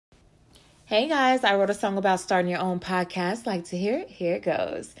Hey guys, I wrote a song about starting your own podcast. Like to hear it? Here it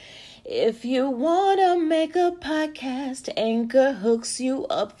goes. If you want to make a podcast, Anchor hooks you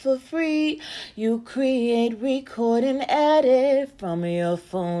up for free. You create, record, and edit from your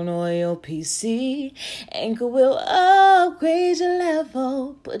phone or your PC. Anchor will upgrade your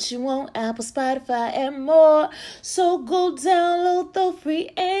level, put you on Apple, Spotify, and more. So go download the free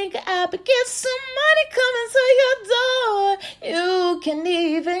Anchor app and get some money coming to your door. You can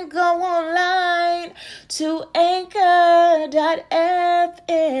even go online to anchor.fm.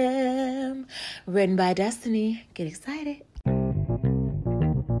 Written by Destiny. Get excited.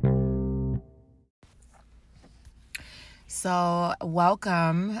 So,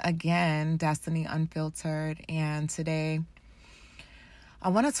 welcome again, Destiny Unfiltered. And today, I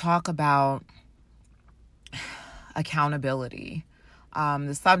want to talk about accountability.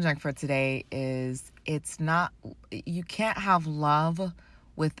 The subject for today is you can't have love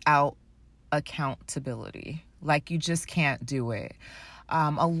without accountability. Like, you just can't do it.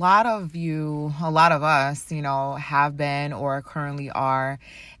 A lot of us, have been or currently are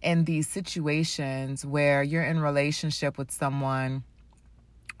in these situations where you're in a relationship with someone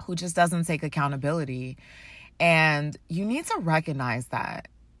who just doesn't take accountability. And you need to recognize that,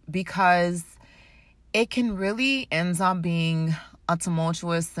 because it can really end up being a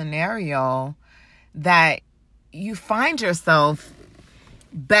tumultuous scenario that you find yourself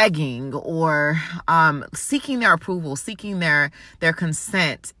begging or seeking their approval, seeking their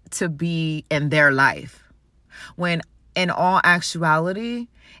consent to be in their life, when in all actuality,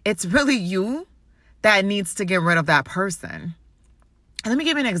 it's really you that needs to get rid of that person. And let me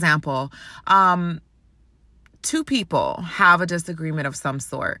give you an example. Two people have a disagreement of some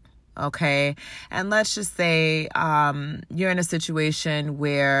sort. Okay. And let's just say you're in a situation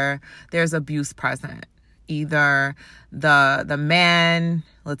where there's abuse present. Either the man,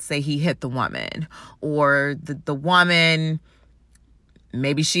 let's say he hit the woman, or the woman,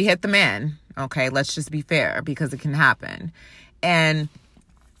 maybe she hit the man. Okay, let's just be fair, because it can happen. And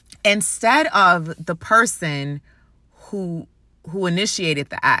instead of the person who initiated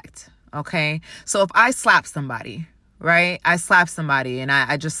the act, okay? So if I slap somebody, right? I slap somebody and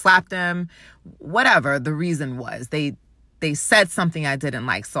I just slapped them, whatever the reason was. They said something I didn't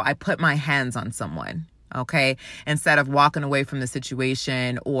like, so I put my hands on someone. Okay, instead of walking away from the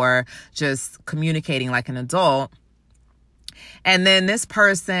situation or just communicating like an adult. And then this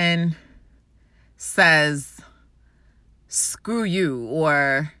person says, screw you,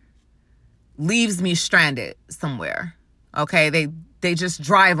 or leaves me stranded somewhere. Okay, they just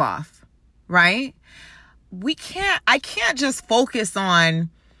drive off, right? I can't just focus on,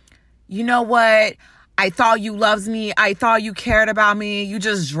 you know what? I thought you loved me. I thought you cared about me. You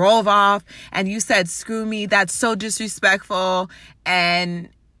just drove off and you said, screw me. That's so disrespectful. And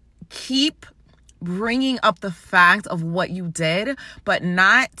keep bringing up the fact of what you did, but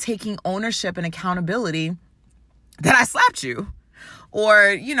not taking ownership and accountability that I slapped you.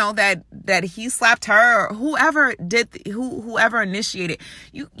 Or, that he slapped her, or whoever initiated.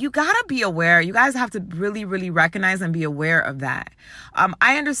 You gotta be aware. You guys have to really, really recognize and be aware of that.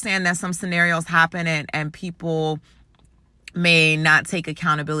 I understand that some scenarios happen and people may not take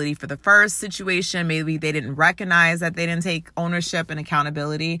accountability for the first situation. Maybe they didn't recognize that they didn't take ownership and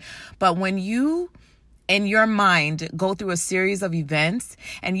accountability. But when you, in your mind, go through a series of events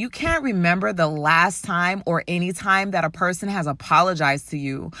and you can't remember the last time or any time that a person has apologized to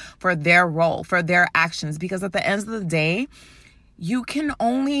you for their role, for their actions, because at the end of the day, you can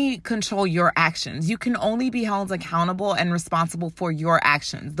only control your actions. You can only be held accountable and responsible for your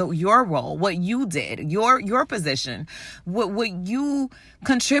actions, your role, what you did, your position, what you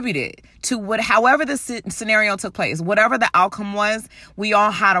contributed to however the scenario took place, whatever the outcome was. We all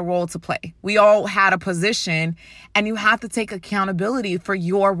had a role to play. We all had a position, and you have to take accountability for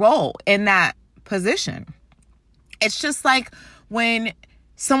your role in that position. It's just like when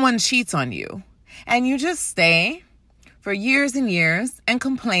someone cheats on you and you just stay for years and years and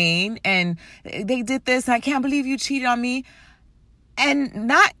complain, and they did this, and I can't believe you cheated on me. And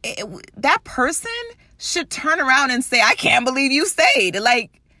that person should turn around and say, I can't believe you stayed.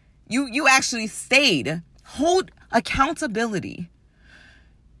 Like, you actually stayed. Hold accountability.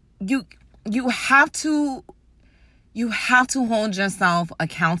 You have to hold yourself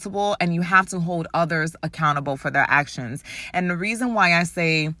accountable, and you have to hold others accountable for their actions. And the reason why I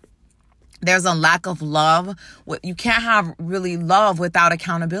say there's a lack of love, you can't have really love without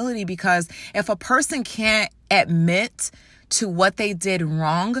accountability, because if a person can't admit to what they did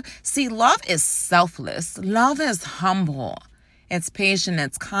wrong, see, love is selfless. Love is humble. It's patient,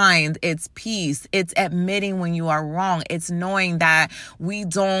 it's kind, it's peace. It's admitting when you are wrong. It's knowing that we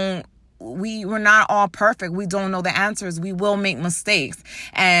don't we're not all perfect. We don't know the answers. We will make mistakes.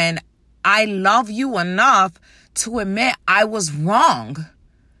 And I love you enough to admit I was wrong.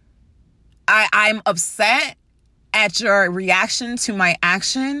 I'm upset at your reaction to my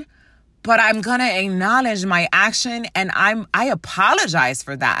action, but I'm going to acknowledge my action, and I apologize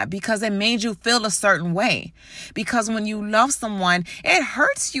for that because it made you feel a certain way. Because when you love someone, it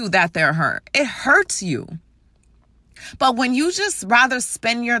hurts you that they're hurt. It hurts you. But when you just rather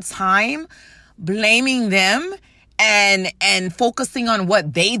spend your time blaming them and focusing on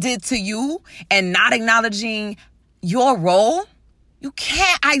what they did to you and not acknowledging your role, you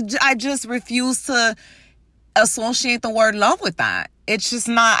can't. I just refuse to associate the word love with that. It's just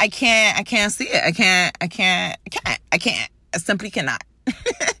not. I can't see it. I simply cannot.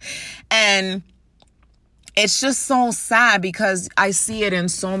 And it's just so sad because I see it in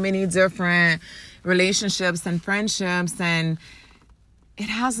so many different relationships and friendships, and it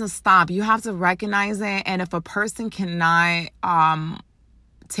has to stop. You have to recognize it. And if a person cannot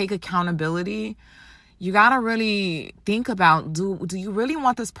take accountability, you got to really think about, do you really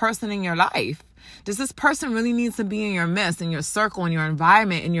want this person in your life? Does this person really need to be in your midst, in your circle, in your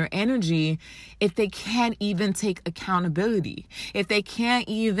environment, in your energy, if they can't even take accountability? If they can't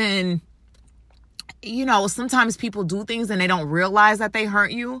even, sometimes people do things and they don't realize that they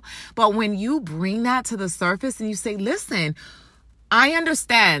hurt you. But when you bring that to the surface and you say, listen, I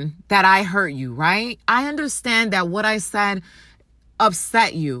understand that I hurt you, right? I understand that what I said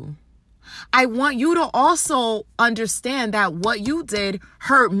upset you. I want you to also understand that what you did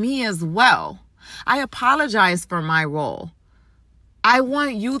hurt me as well. I apologize for my role. I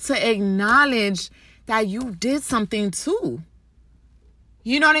want you to acknowledge that you did something too.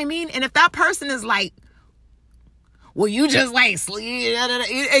 You know what I mean? And if that person is like, well, you just like sleep,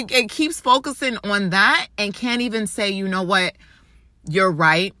 it keeps focusing on that and can't even say, you know what, you're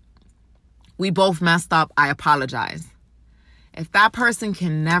right. We both messed up. I apologize. If that person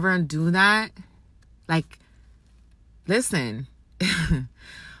can never do that, like, listen,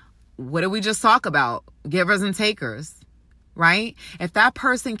 what did we just talk about? Givers and takers, right? If that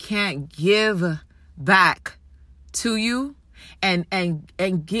person can't give back to you and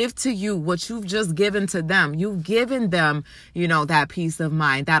give to you what you've just given to them, you've given them, that peace of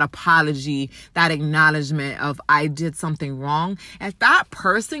mind, that apology, that acknowledgement of I did something wrong. If that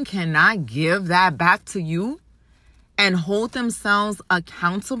person cannot give that back to you and hold themselves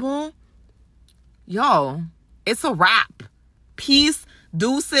accountable, it's a wrap. Peace,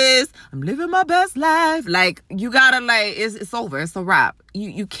 deuces, I'm living my best life. Like, you gotta, it's over. It's a wrap.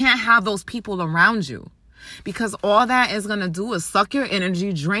 You can't have those people around you, because all that is gonna do is suck your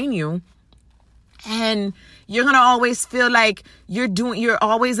energy, drain you, and you're gonna always feel like you're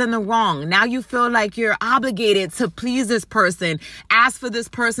always in the wrong. Now you feel like you're obligated to please this person, ask for this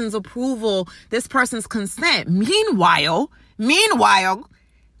person's approval, this person's consent. Meanwhile,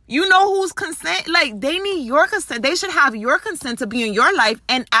 you know whose consent? Like, they need your consent. They should have your consent to be in your life,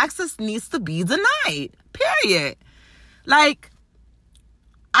 and access needs to be denied. Period. Like,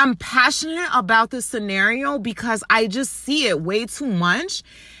 I'm passionate about this scenario because I just see it way too much.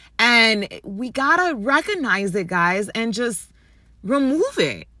 And we gotta recognize it, guys, and just remove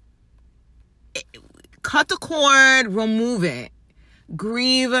it. Cut the cord, remove it.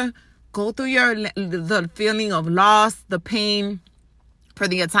 Grieve, go through the feeling of loss, the pain for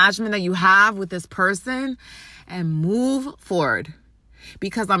the attachment that you have with this person, and move forward.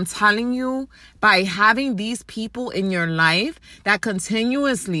 Because I'm telling you, by having these people in your life that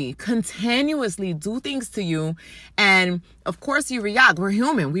continuously do things to you, and of course you react. We're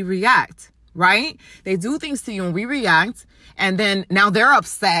human. We react, right? They do things to you and we react. And then now they're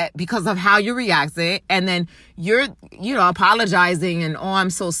upset because of how you reacted. And then you're, apologizing and, oh,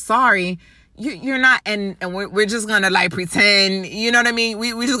 I'm so sorry. You're not, and we're just going to pretend, you know what I mean?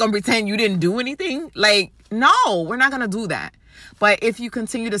 We're just going to pretend you didn't do anything. No, we're not going to do that. But if you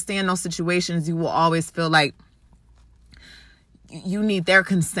continue to stay in those situations, you will always feel like you need their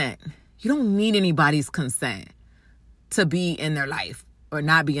consent. You don't need anybody's consent to be in their life or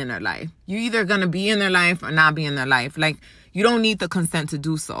not be in their life. You're either going to be in their life or not be in their life. You don't need the consent to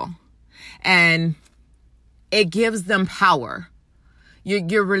do so. And it gives them power.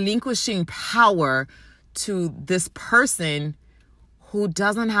 You're relinquishing power to this person who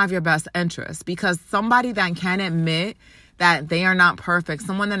doesn't have your best interest, because somebody that can't admit that they are not perfect,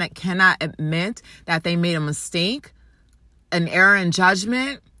 someone that cannot admit that they made a mistake, an error in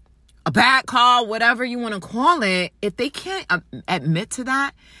judgment, a bad call, whatever you want to call it, if they can't admit to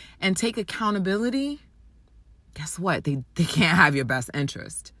that and take accountability, guess what? They can't have your best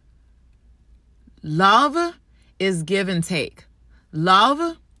interest. Love is give and take.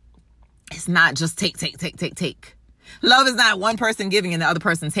 Love It's not just take. Love is not one person giving and the other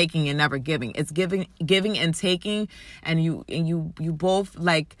person taking and never giving. It's giving and taking, and you both,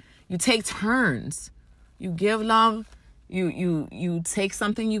 like, you take turns. You give love, you take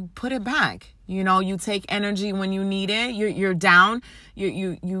something, you put it back. You know, you take energy when you need it. You're down.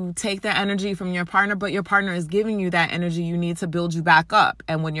 You take that energy from your partner, but your partner is giving you that energy you need to build you back up.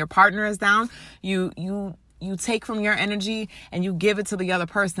 And when your partner is down, you take from your energy and you give it to the other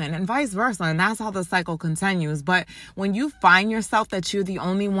person, and vice versa. And that's how the cycle continues. But when you find yourself that you're the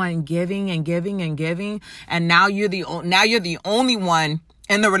only one giving and giving and giving, and now you're the only one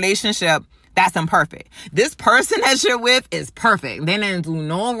in the relationship that's imperfect. This person that you're with is perfect. They didn't do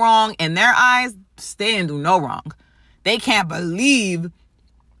no wrong. In their eyes, they didn't do no wrong. They can't believe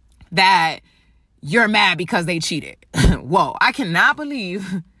that you're mad because they cheated. Whoa, I cannot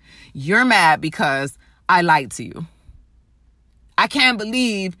believe you're mad because I lied to you. I can't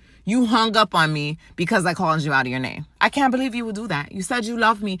believe you hung up on me because I called you out of your name. I can't believe you would do that. You said you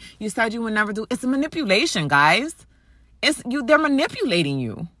loved me. You said you would never do. It's a manipulation, guys. They're manipulating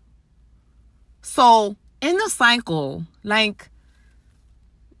you. So in the cycle, like,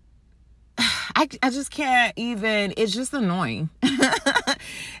 I just can't even, it's just annoying.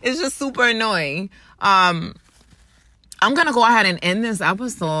 It's just super annoying. I'm going to go ahead and end this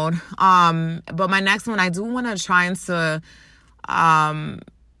episode. But my next one, I do want to try to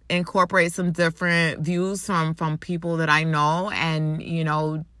incorporate some different views from people that I know, and, you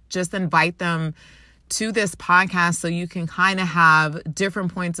know, just invite them to this podcast so you can kind of have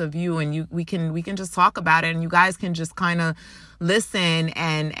different points of view, and we can just talk about it, and you guys can just kind of listen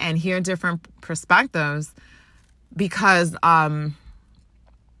and hear different perspectives, because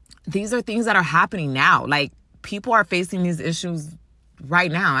these are things that are happening now. Like, people are facing these issues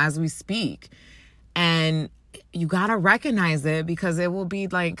right now as we speak, and you got to recognize it, because it will be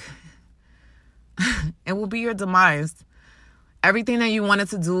like it will be your demise. Everything that you wanted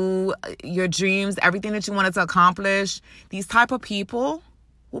to do, your dreams, everything that you wanted to accomplish, these type of people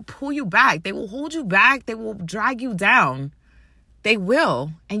will pull you back. They will hold you back. They will drag you down. They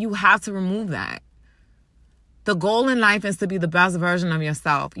will. And you have to remove that. The goal in life is to be the best version of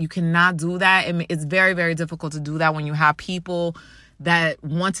yourself. You cannot do that. It's very, very difficult to do that when you have people that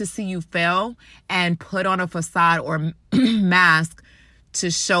want to see you fail and put on a facade or mask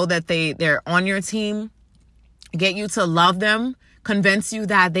to show that they're on your team, get you to love them, convince you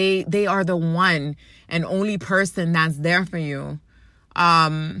that they are the one and only person that's there for you.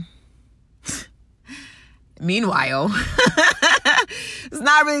 Meanwhile, it's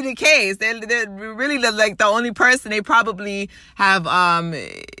not really the case. They're really like the only person. They probably have,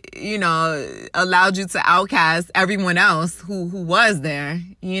 allowed you to outcast everyone else who was there.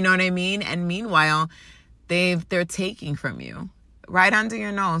 You know what I mean? And meanwhile, they're taking from you right under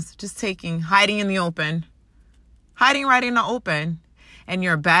your nose, just taking, hiding in the open. Hiding right in the open. In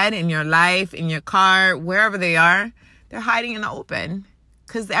your bed, in your life, in your car, wherever they are, they're hiding in the open.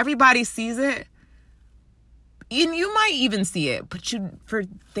 Because everybody sees it. You might even see it, but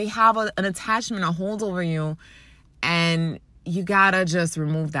they have an attachment, a hold over you. And you gotta just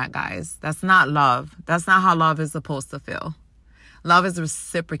remove that, guys. That's not love. That's not how love is supposed to feel. Love is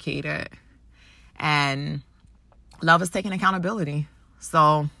reciprocated. And love is taking accountability.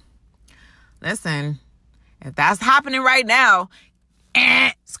 So, listen. If that's happening right now,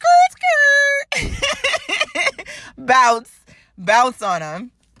 skirt. Bounce on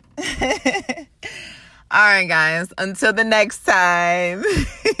them. All right, guys. Until the next time.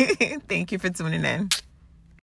 Thank you for tuning in.